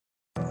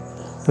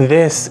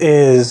This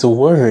is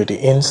Word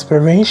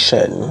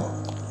Inspiration.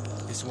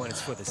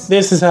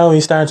 This is how we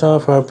start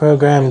off our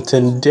program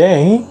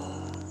today.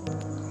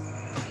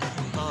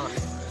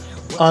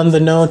 On the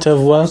note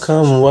of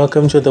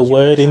welcome to the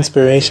Word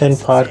Inspiration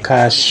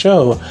Podcast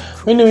Show,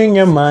 renewing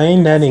your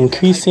mind and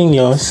increasing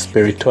your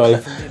spiritual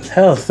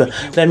health.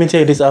 Let me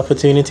take this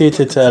opportunity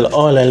to tell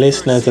all our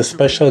listeners a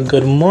special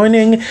good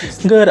morning,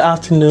 good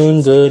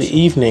afternoon, good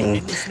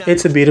evening.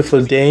 It's a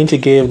beautiful day to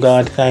give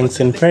God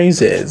thanks and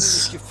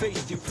praises.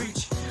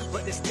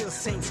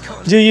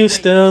 Do you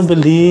still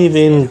believe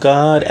in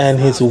God and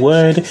His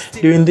Word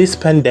during this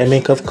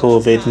pandemic of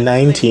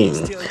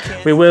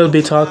COVID-19? We will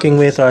be talking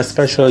with our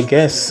special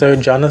guest, Sir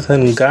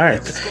Jonathan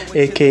Garth,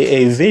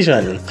 aka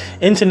Vijon,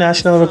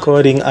 international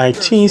recording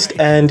artiste,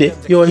 and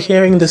you're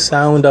hearing the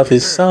sound of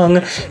his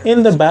song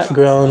in the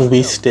background,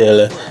 We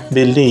Still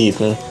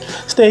Believe.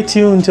 Stay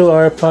tuned to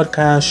our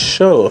podcast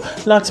show.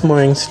 Lots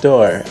more in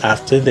store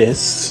after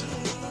this.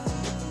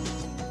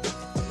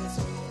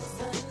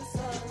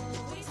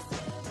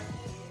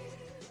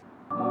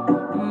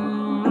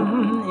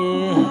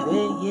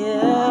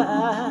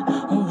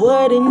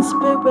 Word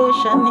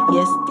inspiration,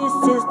 yes, this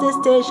is the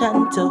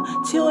station to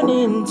tune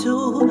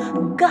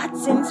into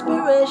God's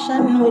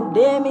inspiration with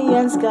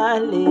Damien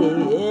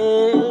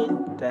Scarlett.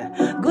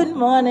 Good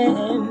morning,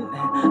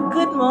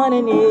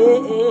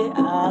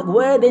 yeah.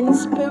 Word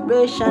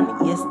inspiration,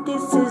 yes,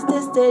 this is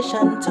the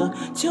station to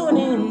tune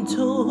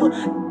into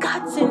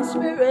God's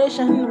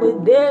inspiration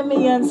with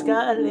Damien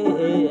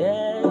Scarlett.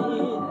 Yeah.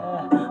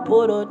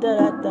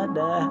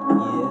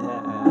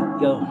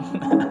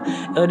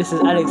 Yo, this is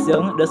Alex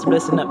Young, just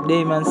blessing up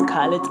Damon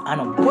Scarlett on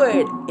a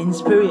Word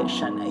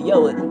Inspiration.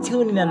 Yo,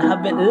 tune in and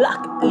have it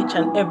locked each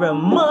and every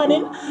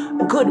morning.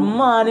 Good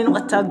morning,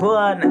 what a go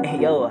on.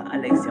 Yo,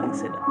 Alex Young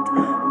said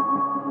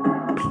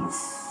that.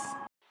 Peace.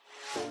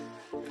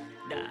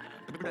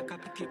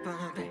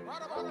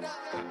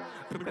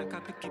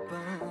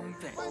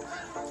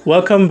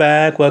 Welcome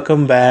back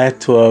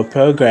to our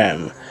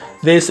program.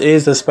 This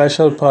is a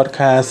special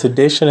podcast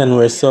edition, and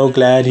we're so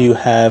glad you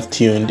have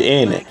tuned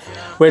in.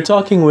 We're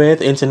talking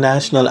with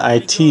international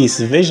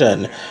artiste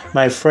Vijon,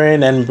 my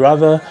friend and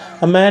brother,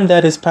 a man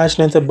that is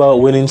passionate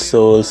about winning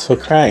souls for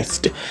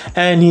Christ.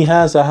 And he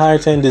has a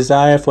heart and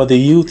desire for the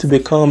youth to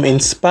become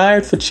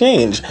inspired for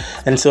change,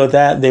 and so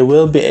that they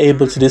will be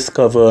able to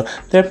discover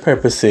their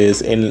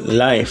purposes in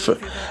life.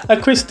 A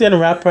Christian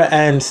rapper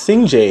and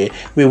singer,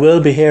 we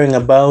will be hearing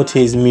about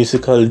his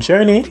musical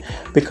journey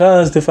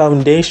because the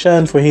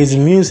foundation for his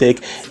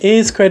music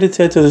is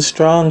credited to the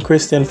strong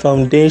Christian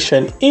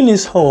foundation in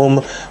his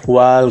home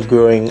while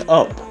growing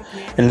up.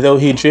 And though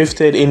he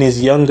drifted in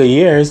his younger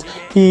years,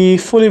 he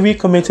fully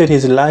recommitted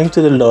his life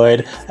to the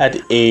Lord at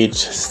age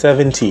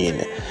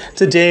 17.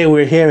 Today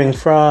we're hearing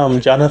from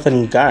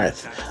Jonathan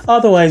Garth,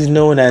 otherwise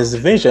known as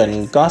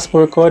Vijon,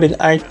 gospel recording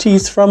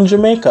artiste from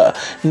Jamaica,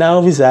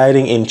 now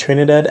residing in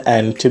Trinidad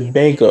and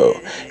Tobago.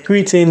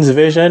 Greetings,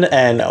 Vijon,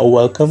 and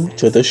welcome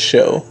to the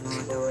show.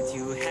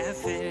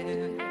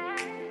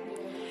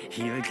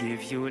 He'll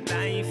give you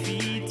life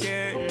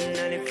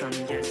eternally from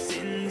your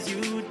sins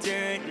you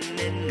turn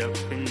and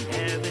up in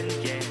heaven,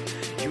 yeah.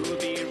 You'll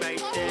be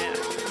right there.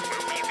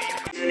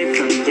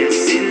 From your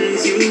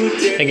sins you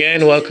turn.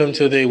 Again, welcome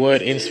to the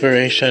Word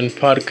Inspiration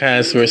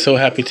Podcast. We're so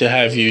happy to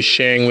have you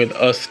sharing with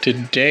us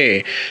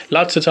today.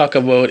 Lots to talk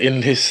about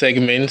in this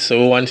segment, so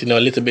we want to know a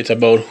little bit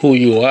about who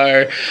you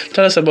are.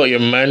 Tell us about your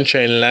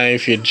mantra in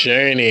life, your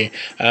journey,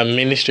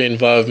 ministry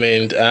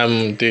involvement,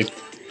 the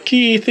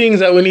key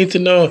things that we need to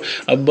know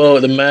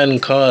about the man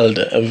called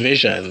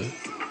Vijon.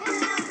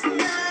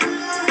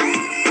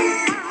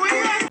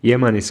 Yeah,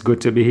 man, it's good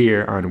to be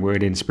here on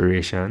Word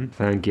Inspiration.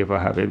 Thank you for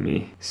having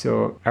me.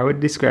 So, I would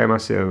describe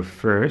myself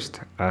first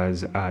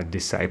as a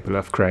disciple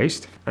of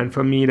Christ. And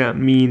for me, that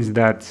means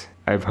that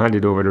I've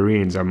handed over the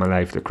reins of my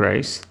life to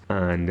Christ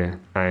and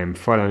I am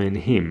following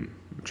Him,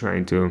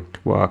 trying to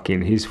walk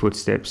in His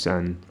footsteps.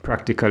 And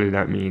practically,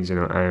 that means,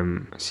 I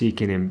am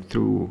seeking Him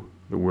through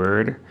the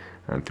Word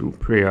and through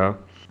prayer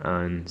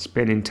and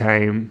spending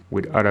time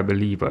with other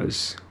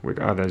believers, with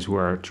others who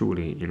are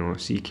truly,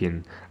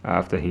 seeking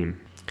after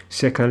Him.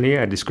 Secondly,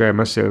 I describe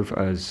myself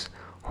as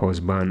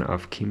husband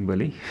of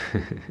Kimberly.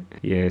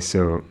 Yeah,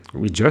 so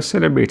we just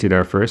celebrated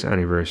our first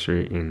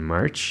anniversary in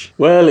March.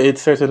 Well,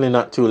 it's certainly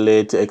not too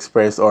late to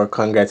express our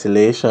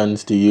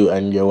congratulations to you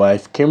and your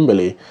wife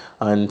Kimberly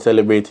on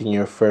celebrating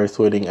your first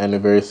wedding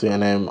anniversary,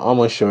 and I'm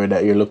almost sure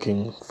that you're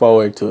looking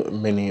forward to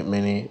many,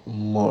 many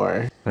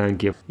more.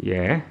 Thank you.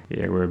 Yeah,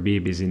 we're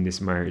babies in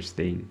this marriage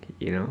thing,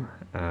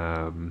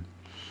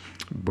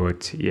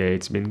 but yeah,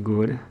 it's been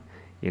good.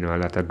 A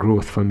lot of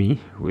growth for me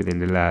within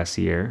the last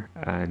year,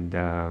 and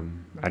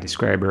I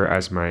describe her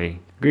as my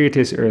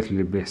greatest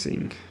earthly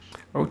blessing.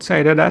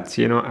 Outside of that,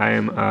 I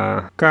am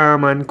a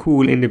calm and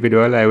cool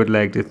individual, I would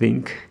like to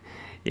think.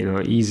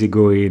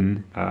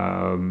 Easygoing.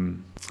 I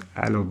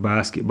love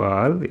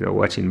basketball,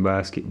 watching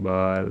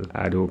basketball.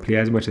 I don't play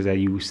as much as I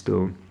used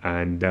to,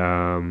 and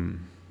I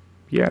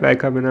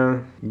like having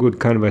a good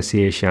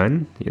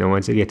conversation.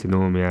 Once you get to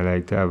know me, I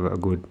like to have a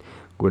good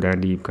good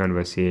and deep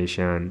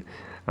conversation.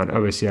 And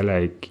obviously I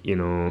like,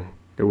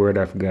 the Word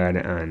of God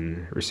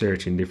and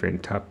researching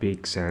different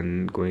topics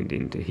and going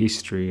into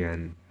history,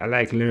 and I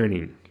like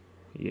learning.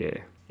 Yeah.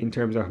 In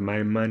terms of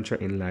my mantra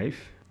in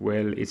life,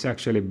 well, it's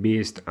actually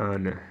based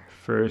on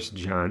 1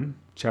 John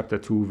chapter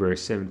 2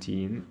 verse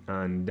 17,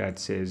 and that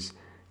says,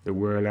 "The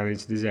world and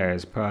its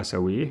desires pass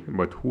away,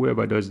 but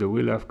whoever does the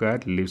will of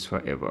God lives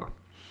forever."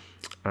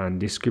 And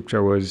this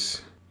scripture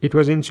was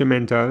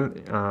instrumental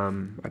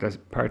at a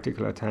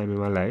particular time in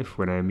my life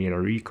when I made a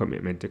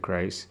recommitment to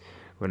Christ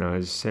when I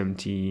was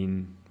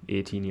 17,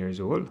 18 years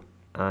old.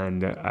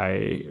 And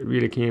I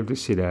really came to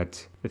see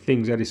that the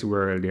things of this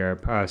world, they are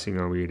passing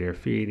away, they're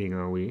fading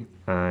away.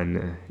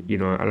 And, a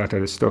lot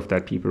of the stuff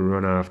that people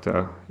run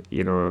after,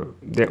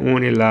 they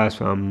only last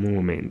for a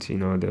moment,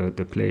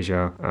 the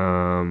pleasure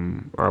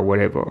or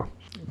whatever.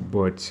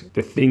 But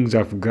the things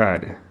of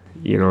God,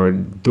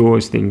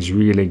 those things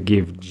really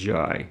give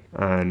joy.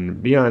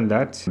 And beyond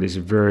that, this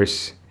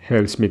verse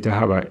helps me to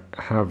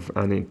have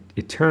an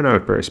eternal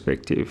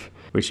perspective,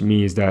 which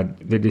means that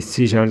the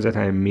decisions that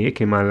I make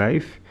in my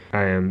life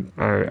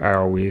are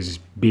always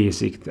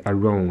basic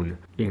around,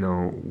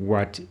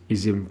 what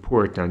is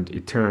important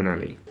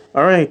eternally.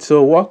 All right,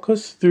 so walk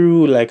us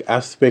through like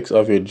aspects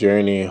of your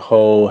journey.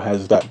 How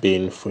has that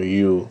been for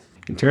you?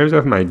 In terms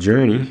of my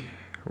journey,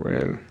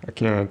 well, I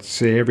can't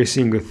say every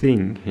single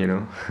thing,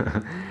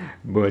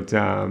 but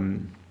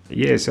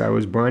yes, I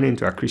was born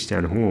into a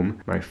Christian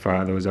home. My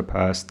father was a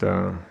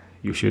pastor.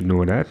 You should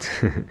know that.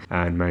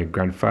 And my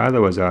grandfather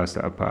was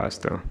also a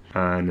pastor.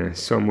 And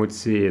some would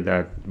say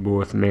that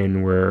both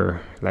men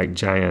were like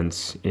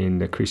giants in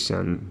the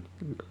Christian.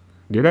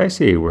 Did I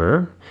say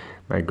were?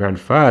 My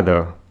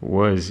grandfather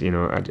was,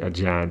 a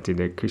giant in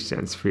the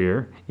Christian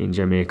sphere in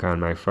Jamaica, and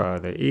my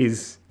father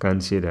is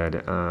considered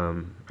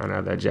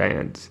another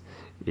giant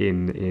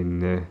in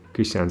the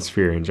Christian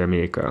sphere in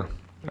Jamaica.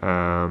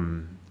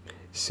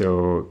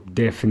 So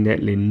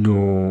definitely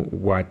know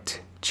what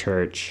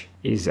church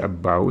is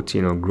about,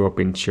 grew up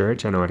in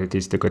church. I know what it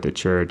is to go to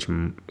church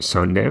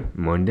Sunday,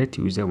 Monday,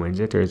 Tuesday,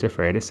 Wednesday, Thursday,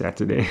 Friday,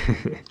 Saturday.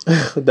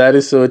 That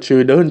is so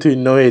true. Don't you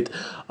know it?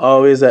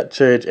 Always at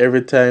church,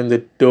 every time the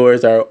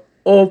doors are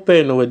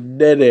open, we're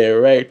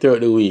there right throughout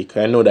the week.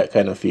 I know that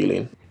kind of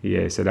feeling.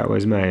 Yeah, so that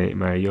was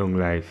my young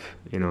life,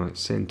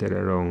 centered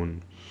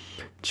around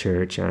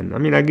church. And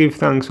I give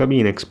thanks for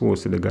being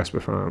exposed to the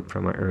gospel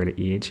from an early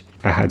age.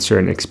 I had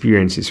certain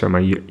experiences from a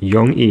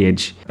young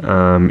age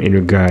in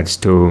regards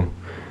to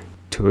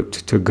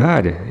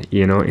God,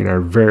 in a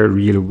very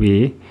real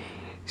way.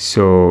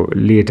 So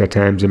later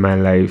times in my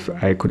life,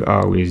 I could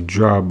always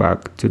draw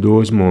back to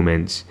those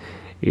moments,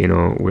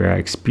 where I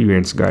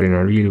experienced God in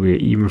a real way,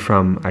 even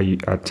from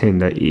a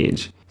tender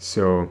age.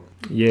 So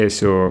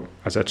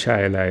as a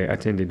child, I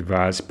attended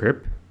Vaz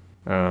Prep.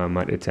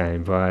 At the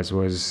time, Vaz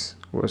was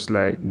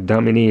like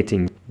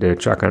dominating the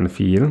track and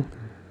field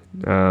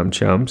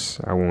champs.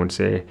 I won't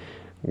say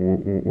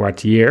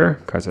what year,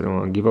 because I don't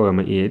want to give away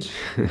my age.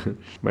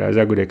 But it was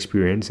a good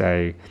experience.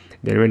 I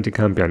then went to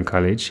Campion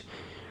College,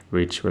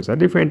 which was a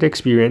different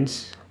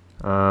experience.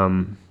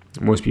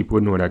 Most people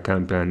know that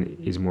Campion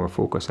is more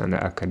focused on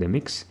the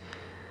academics.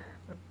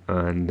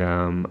 And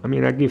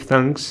I give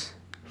thanks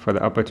for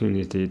the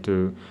opportunity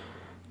to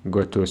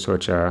go to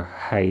such a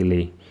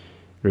highly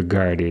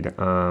regarded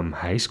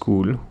high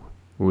school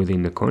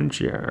within the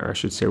country, or I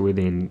should say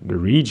within the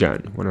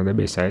region, one of the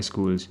best high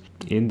schools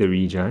in the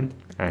region.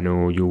 I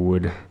know you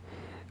would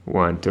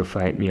want to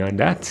fight me on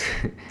that,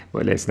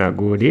 but let's not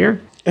go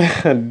there.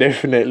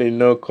 Definitely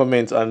no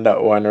comments on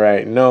that one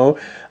right now.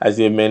 As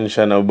you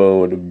mentioned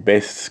about the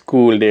best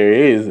school there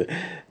is,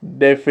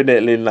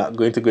 definitely not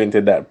going to go into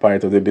that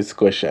part of the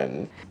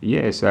discussion.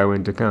 Yes, I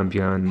went to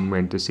Campion,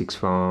 went to sixth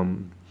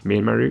form,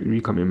 made my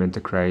recommitment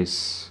to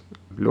Christ,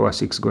 lower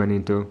six going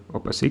into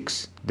upper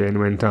six. Then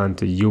went on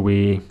to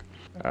UA,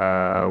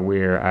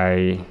 where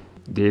I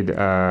did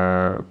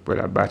a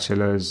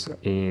bachelor's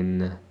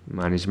in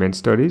management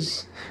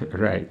studies,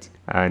 right?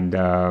 And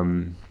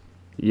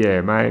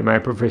my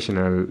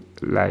professional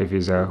life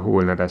is a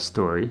whole other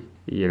story,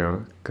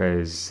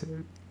 because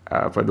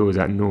for those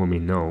that know me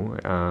now,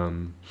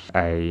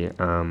 I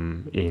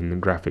am in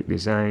graphic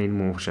design,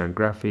 motion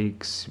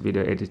graphics,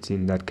 video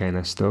editing, that kind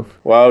of stuff.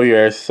 Wow,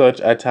 you're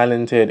such a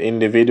talented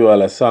individual,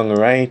 a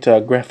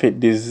songwriter, graphic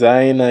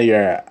designer,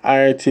 you're an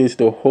artist,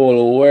 the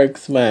whole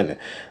works, man.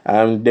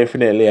 I'm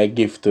definitely a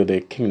gift to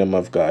the kingdom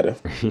of God.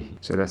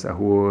 So that's a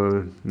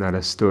whole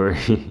nother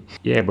story.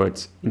 Yeah,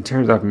 but in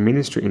terms of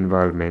ministry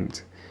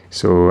involvement,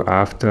 so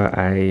after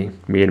I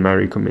made my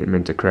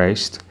recommitment to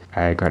Christ,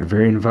 I got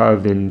very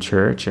involved in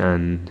church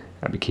and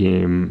I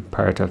became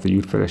part of the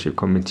youth fellowship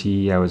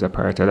committee. I was a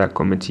part of that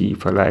committee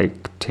for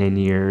like 10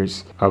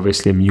 years.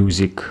 Obviously,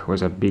 music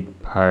was a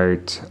big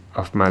part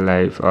of my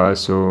life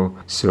also.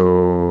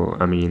 So,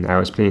 I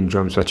was playing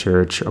drums for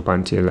church up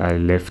until I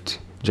left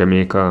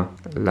Jamaica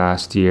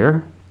last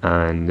year.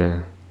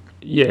 And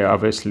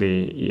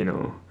obviously,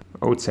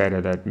 outside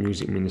of that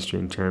music ministry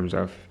in terms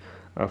of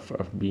of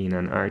being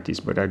an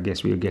artist, but I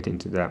guess we'll get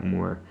into that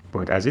more.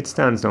 But as it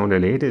stands now, the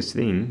latest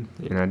thing,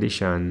 in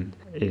addition,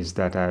 is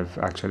that I've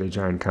actually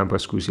joined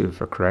Campus Crusade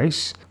for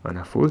Christ on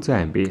a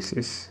full-time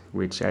basis,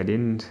 which I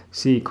didn't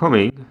see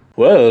coming.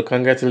 Well,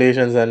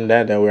 congratulations on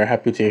that. And we're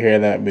happy to hear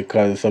that,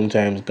 because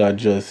sometimes God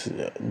just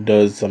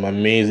does some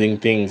amazing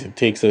things. It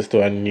takes us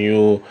to a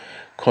new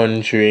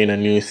country, in a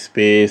new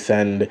space,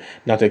 and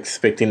not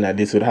expecting that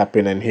this would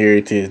happen. And here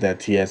it is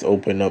that He has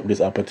opened up this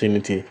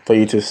opportunity for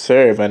you to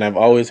serve. And I've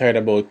always heard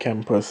about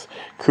Campus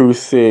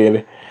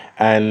Crusade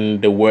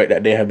and the work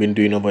that they have been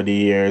doing over the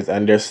years.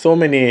 And there's so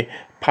many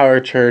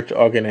parachurch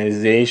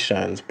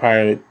organizations,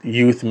 para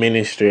youth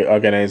ministry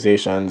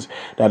organizations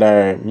that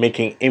are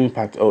making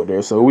impact out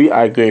there. So we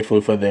are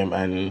grateful for them,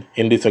 and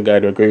in this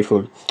regard, we're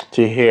grateful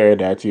to hear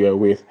that you are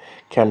with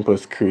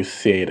Campus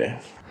Crusade.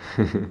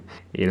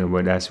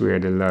 But that's where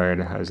the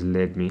Lord has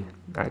led me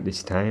at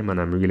this time, and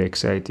I'm really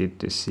excited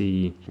to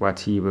see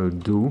what He will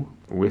do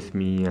with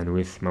me and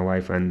with my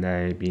wife and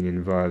I being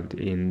involved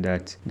in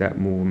that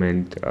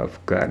movement of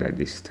God at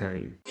this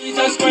time.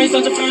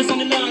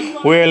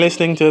 We're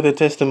listening to the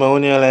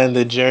testimonial and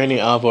the journey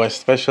of our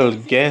special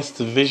guest,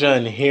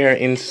 Vijon, here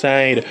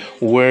inside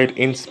Word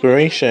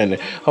Inspiration.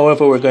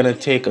 However, we're going to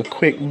take a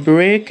quick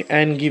break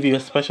and give you a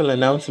special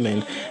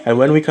announcement. And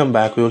when we come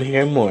back, we'll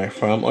hear more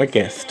from our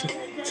guest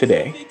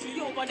today.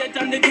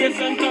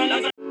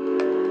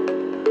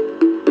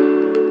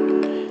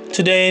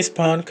 Today's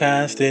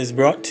podcast is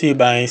brought to you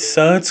by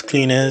Suds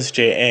Cleaners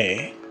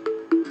JA.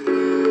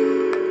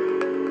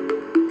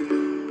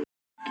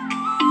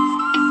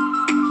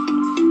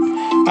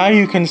 Are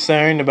you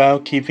concerned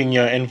about keeping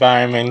your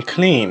environment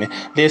clean?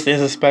 This is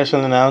a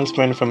special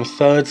announcement from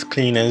Suds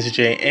Cleaners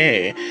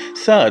JA.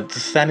 Suds,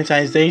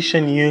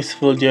 sanitization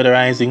useful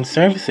deodorizing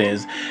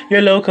services.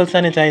 Your local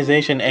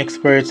sanitization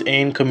experts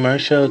in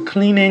commercial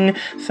cleaning,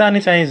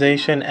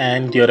 sanitization,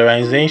 and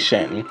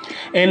deodorization.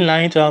 In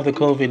light of the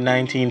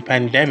COVID-19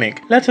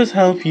 pandemic, let us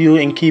help you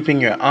in keeping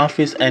your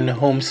office and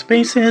home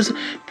spaces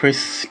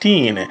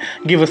pristine.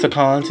 Give us a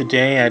call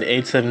today at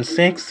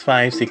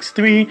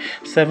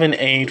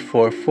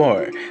 876-563-7844.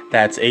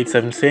 That's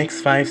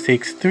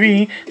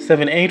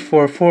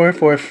 876-563-7844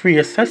 for a free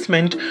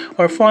assessment,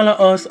 or follow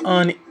us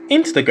on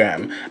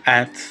Instagram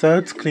at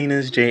Suds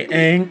Cleaners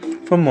JA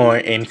for more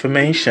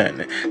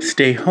information.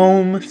 Stay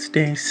home,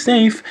 stay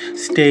safe,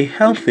 stay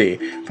healthy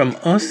from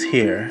us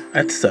here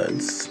at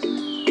Suds.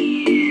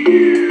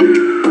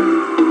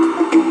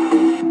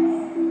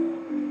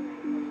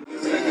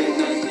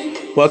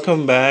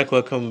 Welcome back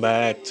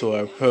to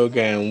our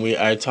program. We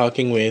are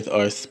talking with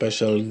our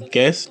special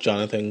guest,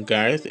 Jonathan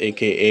Garth,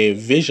 aka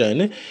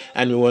Vijon,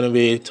 and we want to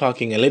be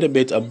talking a little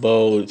bit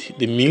about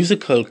the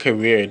musical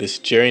career, this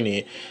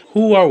journey.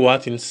 Who or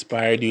what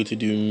inspired you to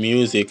do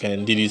music,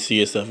 and did you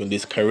see yourself in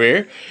this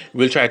career?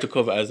 We'll try to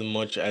cover as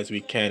much as we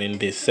can in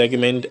this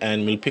segment,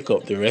 and we'll pick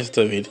up the rest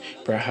of it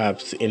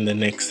perhaps in the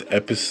next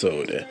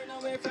episode.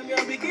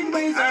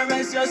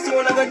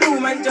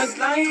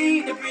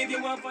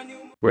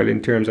 Well,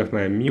 in terms of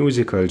my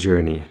musical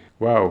journey,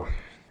 wow,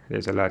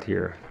 there's a lot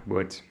here.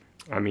 But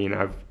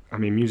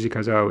music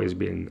has always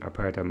been a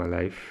part of my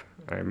life.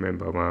 I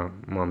remember my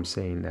mom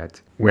saying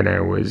that when I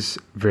was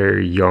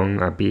very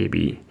young, a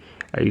baby,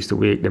 I used to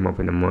wake them up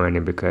in the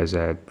morning because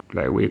I'd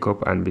wake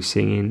up and be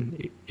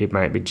singing. It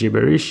might be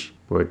gibberish,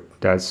 but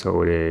that's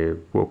how they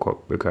woke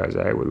up, because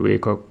I would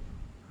wake up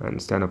and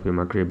stand up in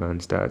my crib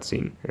and start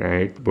singing,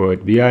 right?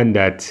 But beyond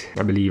that,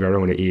 I believe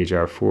around the age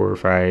of 4 or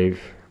 5,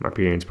 my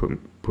parents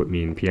put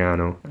me in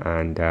piano,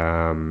 and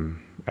I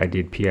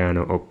did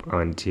piano up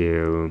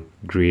until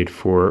grade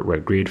 4.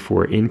 Well, grade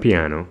 4 in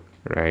piano,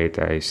 right?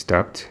 I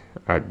stopped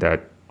at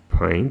that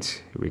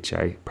point, which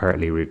I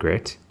partly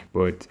regret.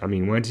 But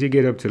once you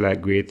get up to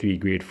grade 3,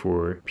 grade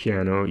 4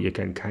 piano, you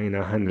can kind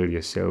of handle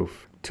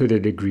yourself to the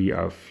degree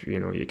of,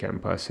 you can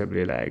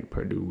possibly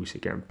produce, you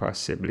can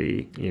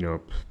possibly,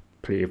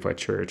 play for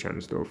church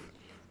and stuff.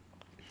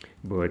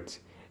 But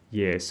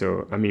yeah,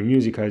 so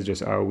music has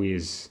just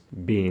always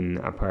been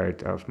a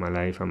part of my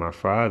life. And my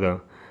father,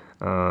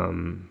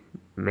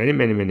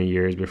 many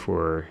years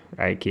before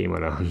I came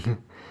along,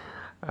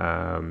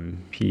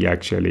 he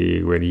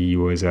actually, when he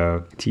was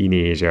a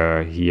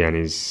teenager, he and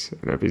his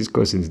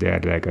cousins, they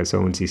had a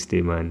sound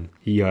system, and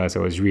he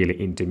also was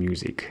really into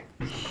music.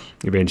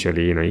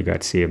 Eventually, he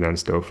got saved and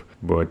stuff.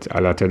 But a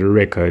lot of the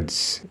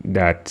records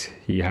that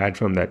he had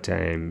from that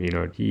time,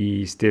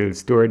 he still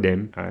stored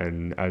them.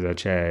 And as a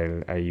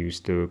child, I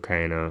used to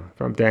kind of,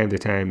 from time to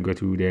time, go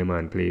through them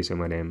and play some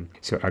of them.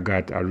 So I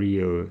got a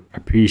real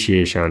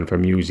appreciation for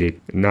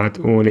music, not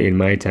only in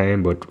my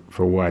time, but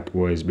for what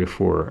was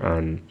before.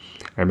 And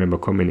I remember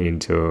coming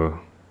into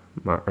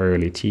my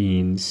early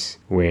teens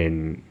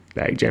when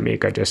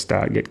Jamaica just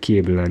started get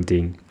cable and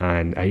thing,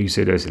 and I used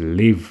to just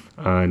live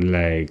on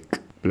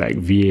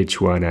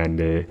VH1 and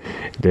the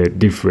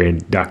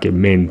different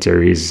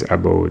documentaries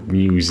about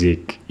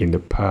music in the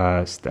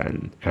past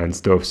and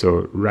stuff.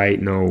 So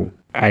right now,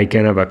 I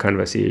can have a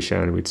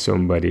conversation with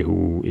somebody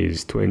who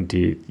is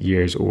 20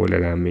 years older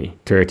than me,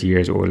 30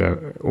 years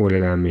older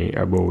than me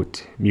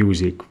about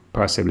music,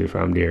 possibly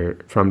from their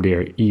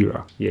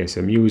era. Yes,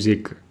 so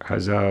music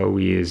has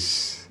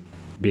always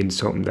been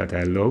something that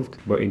I loved,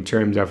 but in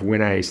terms of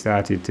when I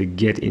started to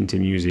get into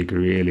music,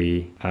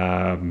 really,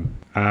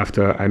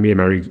 after I made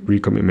my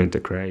recommitment to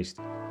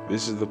Christ.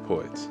 This is The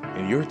Poet,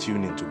 and you're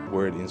tuned into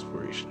Word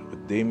Inspiration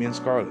with Damien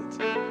Scarlett,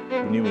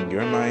 renewing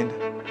your mind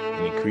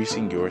and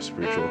increasing your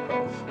spiritual health.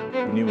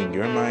 Renewing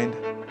your mind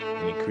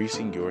and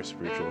increasing your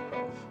spiritual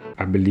health.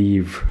 I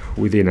believe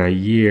within a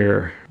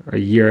year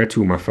or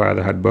two, my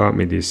father had bought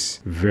me this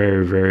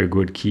very, very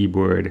good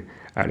keyboard.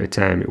 At the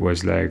time, it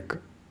was like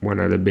one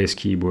of the best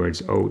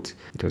keyboards out.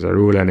 It was a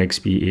Roland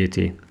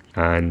XP80.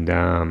 And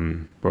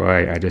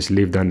boy, I just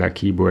lived on that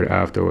keyboard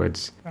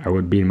afterwards. I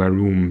would be in my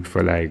room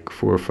for like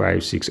 4,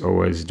 5, 6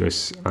 hours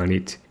just on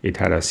it. It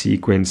had a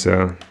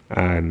sequencer,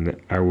 and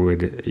I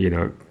would,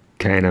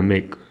 kind of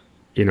make,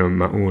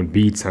 my own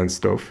beats and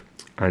stuff.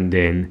 And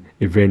then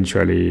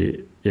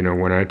eventually,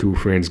 one or two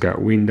friends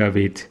got wind of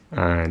it,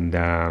 and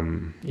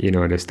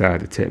they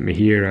started to take me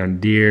here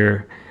and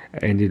there. I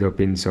ended up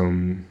in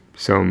some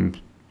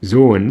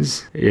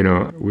zones,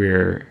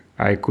 where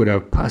I could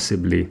have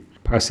possibly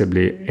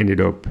ended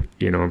up,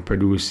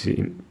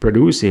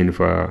 producing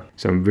for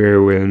some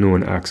very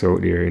well-known acts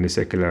out there in the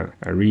secular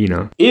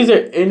arena. Is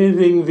there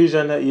anything,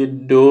 Vision, that you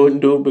don't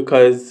do?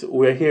 Because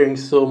we're hearing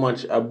so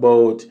much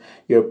about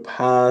your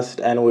past,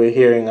 and we're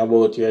hearing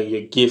about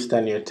your gifts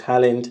and your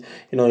talent.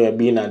 You're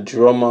being a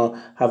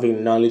drummer,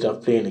 having knowledge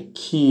of playing the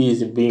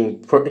keys,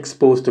 being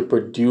exposed to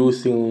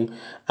producing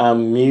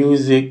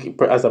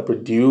music as a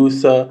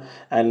producer.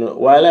 And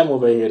while I'm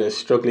over here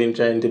struggling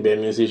trying to be a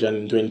musician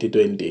in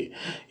 2020,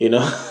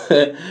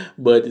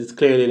 but it's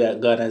clearly that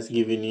God has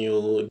given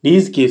you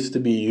these gifts to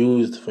be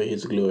used for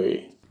His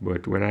glory.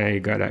 But when I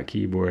got that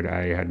keyboard,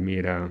 I had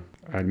made a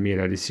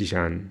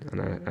decision,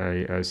 and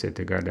I said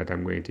to God that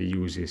I'm going to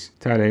use this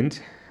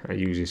talent. I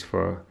use this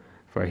for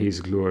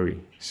His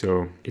glory.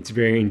 So it's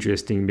very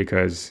interesting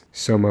because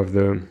some of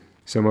the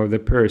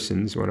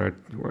persons,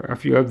 a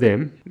few of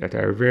them that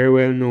are very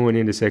well known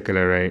in the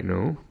secular right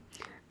now,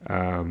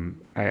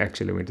 I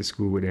actually went to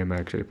school with them. I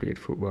actually played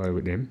football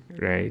with them,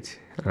 right?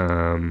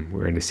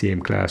 We're in the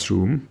same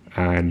classroom,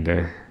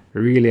 and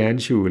really and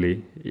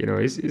truly,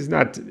 it's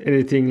not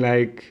anything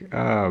like,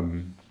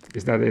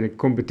 it's not any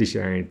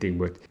competition or anything,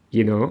 but,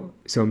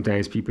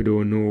 sometimes people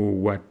don't know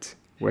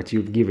what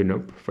you've given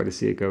up for the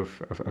sake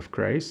of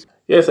Christ.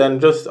 Yes, and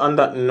just on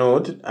that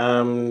note,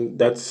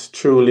 that's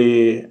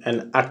truly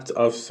an act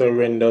of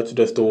surrender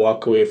to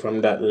walk away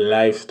from that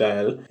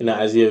lifestyle.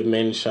 As you've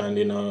mentioned,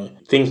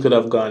 things could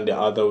have gone the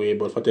other way,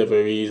 but for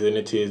whatever reason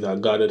it is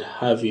that God would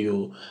have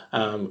you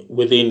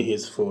within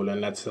His fold,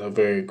 and that's a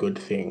very good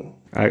thing.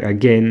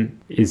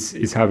 Again,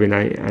 it's having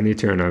an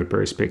eternal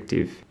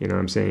perspective, you know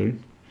what I'm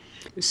saying?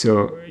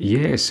 So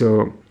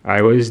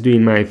I was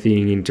doing my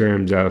thing in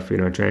terms of,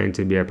 trying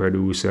to be a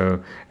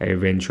producer. I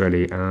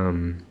eventually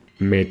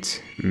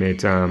met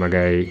a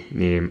guy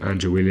named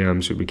Andrew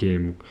Williams, who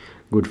became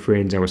good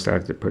friends, and we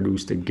started to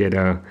produce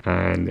together.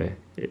 And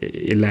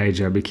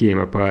Elijah became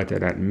a part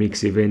of that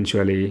mix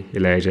eventually.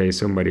 Elijah is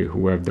somebody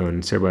who I've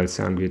done several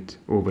songs with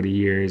over the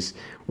years.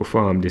 We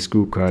formed this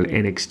group called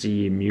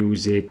NXG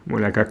Music,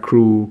 more like a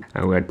crew,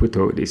 and we had put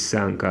out this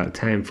song called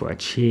Time for a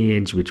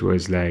Change, which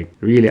was like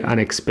really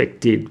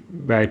unexpected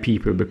by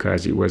people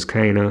because it was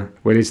kind of,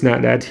 well, it's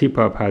not that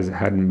hip-hop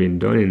hadn't been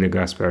done in the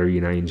gospel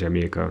arena in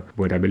Jamaica,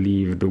 but I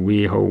believe the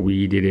way how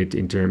we did it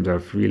in terms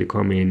of really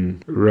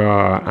coming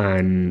raw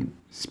and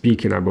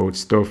speaking about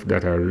stuff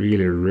that are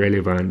really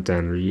relevant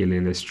and real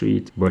in the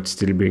street, but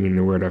still bringing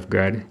the word of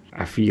God.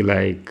 I feel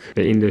like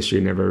the industry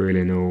never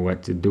really know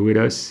what to do with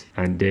us.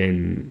 And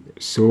then,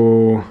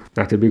 so,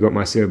 not to big up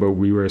myself, but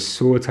we were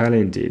so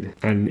talented.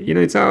 And,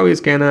 it's always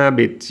kind of a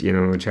bit,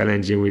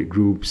 challenging with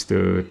groups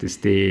to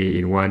stay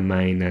in one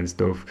mind and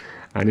stuff.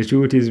 And the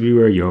truth is, we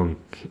were young,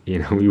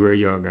 we were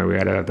young, and we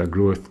had a lot of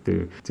growth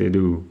to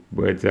do.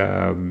 But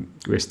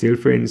we're still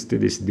friends to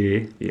this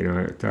day.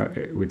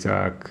 We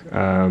talk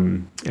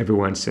every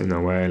once in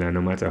a while, and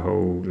no matter how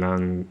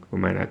long we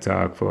might not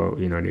talk for,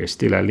 there's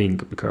still a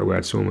link because we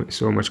had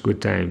so much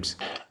good times.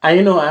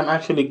 I'm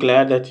actually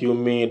glad that you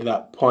made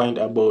that point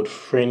about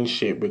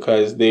friendship,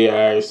 because they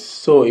are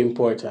so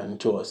important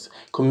to us.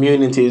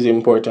 Community is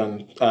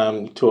important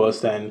to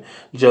us, and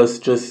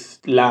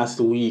just last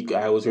week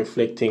I was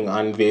reflecting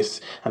on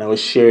this, and I was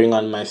sharing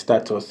on my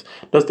status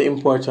just the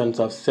importance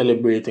of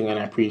celebrating and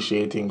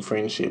appreciating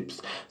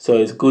friendships. So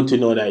it's good to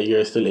know that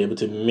you're still able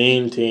to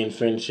maintain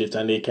friendships,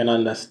 and they can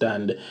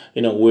understand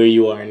where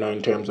you are now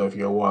in terms of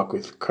your walk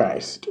with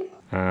Christ.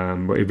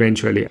 But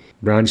eventually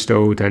branched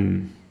out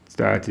and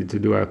started to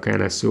do a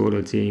kind of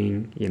solo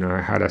thing.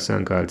 I had a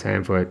song called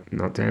Time for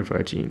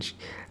a Change.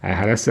 I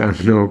had a song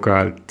now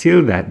called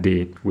Till That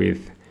Day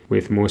with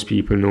with most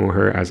people know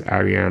her as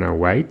Ariana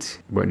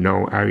White, but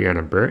now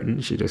Ariana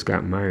Burton. She just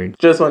got married.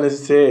 Just want to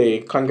say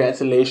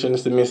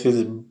congratulations to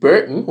Mrs.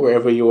 Burton,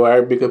 wherever you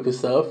are. Big up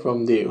yourself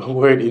from the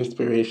Word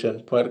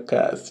Inspiration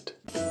podcast.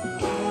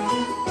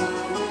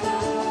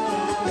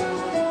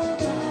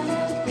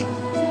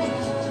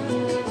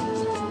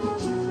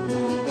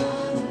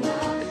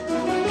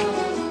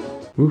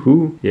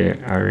 Woohoo! Yeah,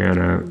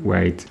 Ariana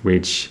White,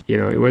 which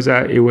it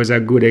was a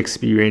good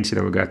experience.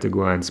 We got to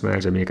go on Smile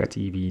Jamaica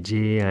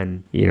TVJ,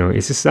 and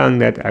it's a song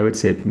that I would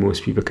say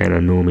most people kind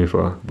of know me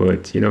for.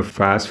 But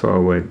fast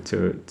forward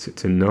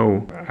to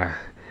now.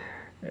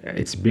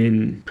 It's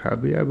been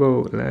probably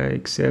about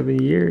like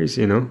 7 years,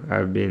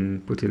 I've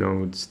been putting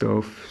out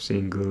stuff,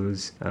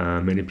 singles.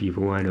 Many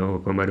people want to know how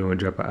come I don't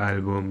drop an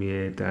album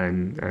yet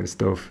and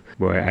stuff.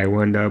 But I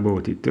wonder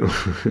about it too.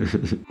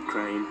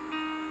 Crime,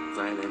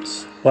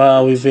 violence.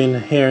 Wow, we've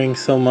been hearing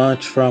so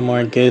much from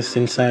our guests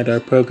inside our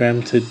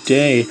program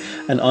today.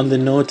 And on the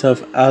note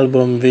of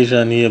album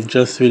Vision, you have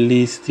just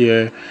released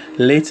your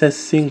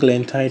latest single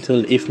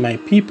entitled If My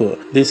People.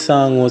 This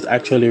song was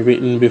actually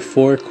written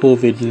before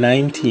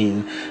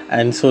COVID-19.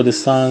 And so the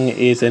song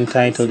is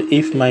entitled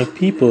If My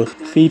People,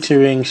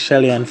 featuring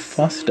Shelly and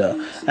Foster.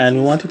 And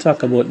we want to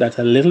talk about that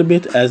a little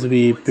bit as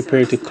we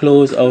prepare to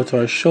close out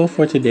our show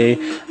for today.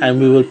 And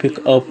we will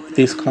pick up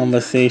this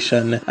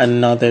conversation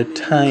another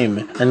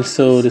time. And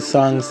so the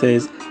song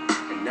says,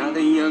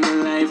 Another young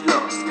life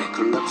lost,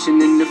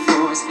 corruption in the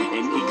force,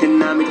 and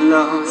economic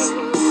loss.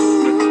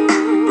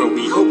 But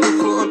we hoping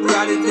for a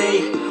brighter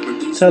day.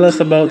 tell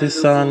us about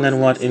this song and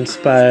what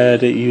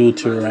inspired you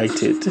to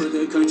write it. For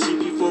the country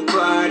before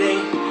Friday,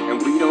 and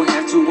we don't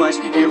have to watch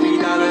every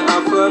dollar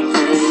off a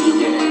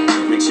penny.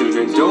 Yeah, when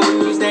children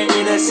don't lose their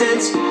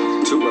innocence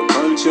to a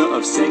culture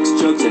of sex,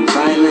 drugs, and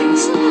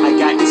violence. I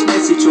got this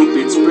message, hope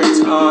it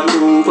spreads all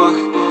over.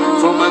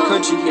 For my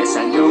country, yes,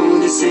 I know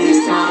this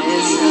is time.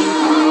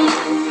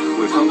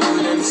 Would humble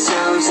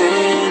themselves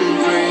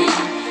and pray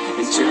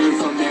and turn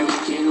from their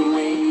wicked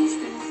ways.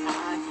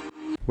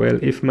 Well,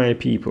 If My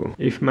People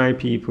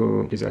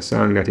is a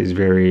song that is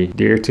very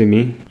dear to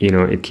me.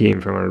 It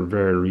came from a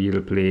very real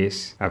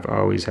place. I've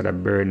always had a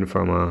burden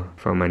from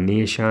a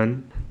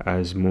nation,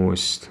 as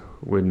most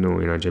would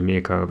know.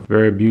 Jamaica,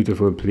 very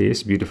beautiful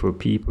place, beautiful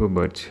people,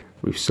 but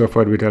we've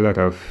suffered with a lot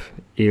of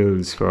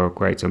ills for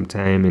quite some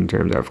time in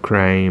terms of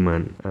crime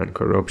and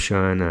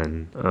corruption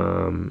and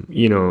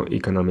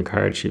economic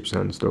hardships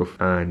and stuff,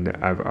 and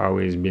I've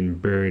always been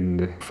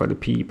burdened for the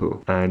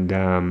people. And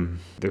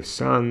the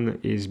song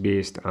is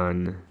based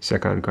on 2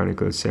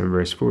 Chronicles 7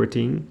 verse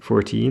 14,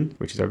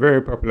 which is a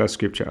very popular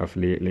scripture of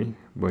lately,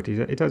 but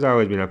it has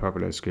always been a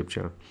popular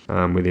scripture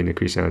within the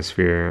Christian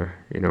sphere,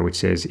 which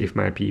says, if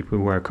my people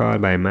who are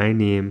called by my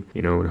name,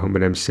 would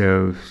humble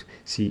themselves,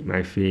 seek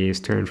my face,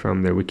 turn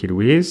from their wicked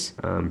ways,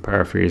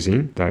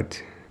 paraphrasing,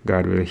 that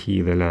God will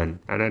heal the land.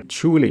 And I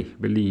truly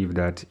believe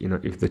that,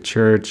 if the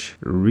church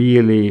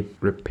really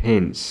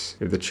repents,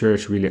 if the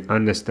church really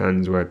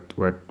understands what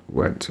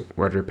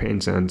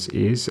repentance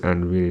is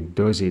and really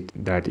does it,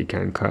 that it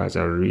can cause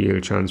a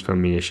real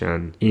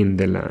transformation in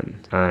the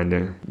land. And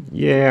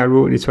I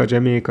wrote this for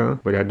Jamaica,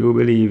 but I do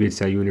believe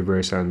it's a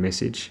universal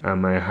message.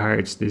 And my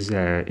heart's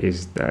desire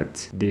is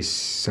that this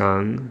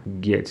song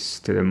gets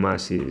to the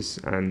masses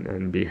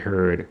and be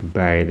heard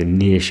by the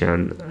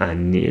nation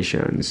and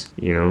nations,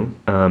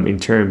 in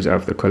terms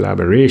of the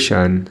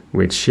collaboration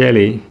with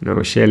Shelly.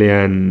 Shelly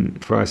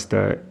and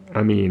Foster,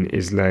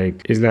 is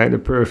like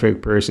the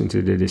perfect person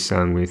to do this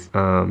song with.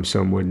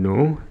 Some would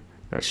know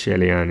that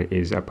Shelly-Ann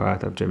is a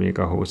part of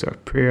Jamaica House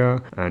of Prayer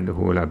and the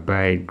whole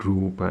Abide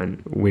group,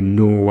 and we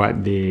know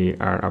what they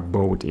are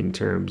about in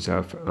terms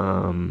of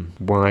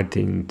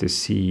wanting to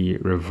see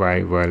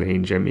revival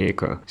in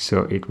Jamaica.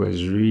 So it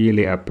was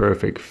really a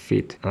perfect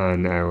fit,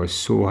 and I was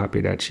so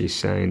happy that she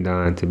signed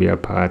on to be a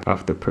part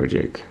of the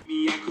project.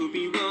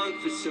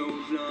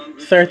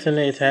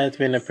 Certainly, it has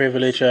been a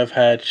privilege to have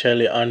had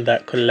Shelly on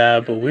that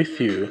collab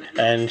with you.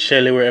 And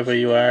Shelly, wherever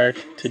you are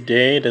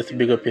today, just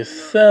big up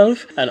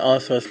yourself. And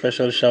also a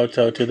special shout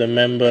out to the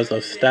members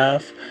of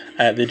staff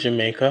at the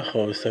Jamaica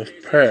House of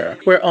Prayer.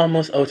 We're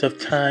almost out of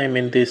time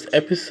in this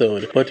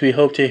episode, but we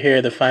hope to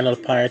hear the final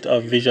part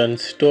of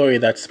Vijon's story,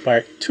 that's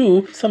part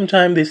 2,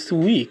 sometime this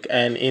week.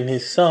 And in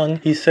his song,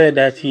 he said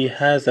that he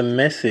has a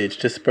message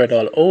to spread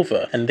all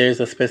over. And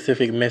there's a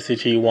specific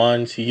message he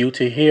wants you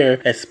to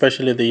hear,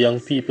 especially the young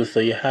people. So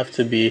you have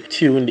to be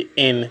tuned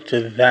in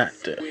to that.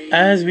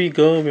 As we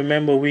go,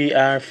 remember we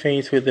are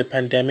faced with the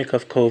pandemic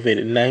of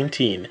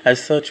COVID-19.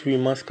 As such, we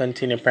must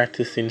continue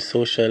practicing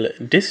social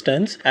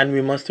distance, and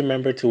we must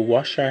remember to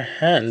wash our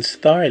hands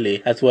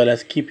thoroughly, as well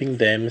as keeping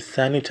them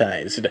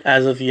sanitized.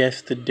 As of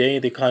yesterday,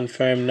 the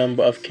confirmed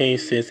number of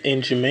cases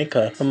in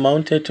Jamaica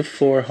amounted to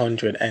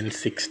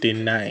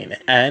 469.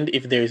 And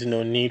if there is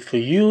no need for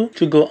you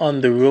to go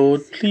on the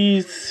road,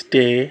 please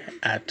stay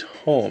at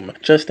home.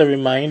 Just a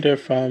reminder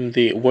from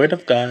the Word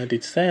of God,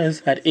 it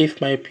says that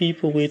if my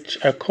people which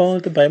are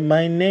called by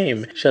my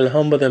name shall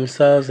humble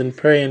themselves and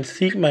pray and seek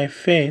seek my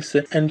face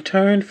and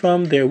turn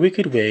from their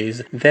wicked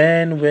ways,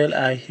 then will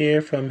I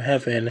hear from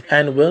heaven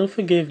and will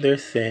forgive their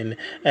sin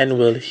and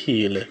will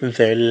heal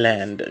their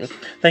land.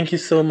 Thank you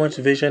so much,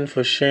 Vision,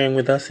 for sharing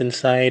with us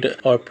inside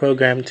our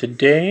program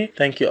today.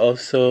 Thank you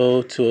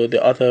also to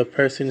the other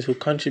persons who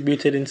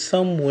contributed in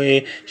some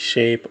way,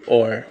 shape,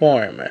 or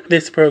form.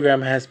 This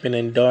program has been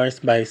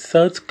endorsed by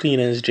Suds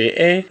Cleaners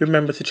JA.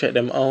 Remember to check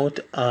them out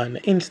on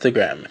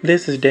Instagram.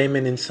 This is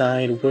Damon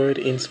inside Word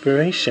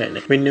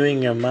Inspiration,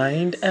 renewing your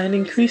mind and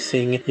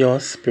increasing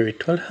your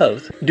spiritual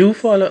health. Do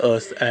follow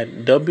us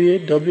at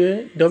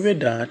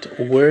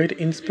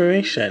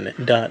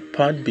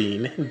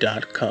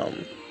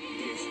www.wordinspiration.podbean.com.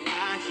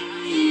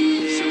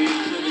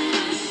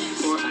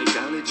 Or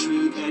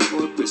idolatry and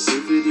or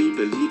passivity,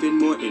 believing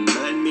more in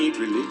man-made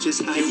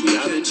religious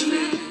ideology,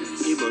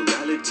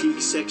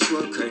 immorality,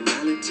 sexual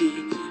carnality,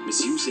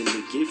 misusing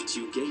the gift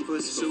you gave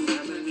us so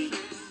family.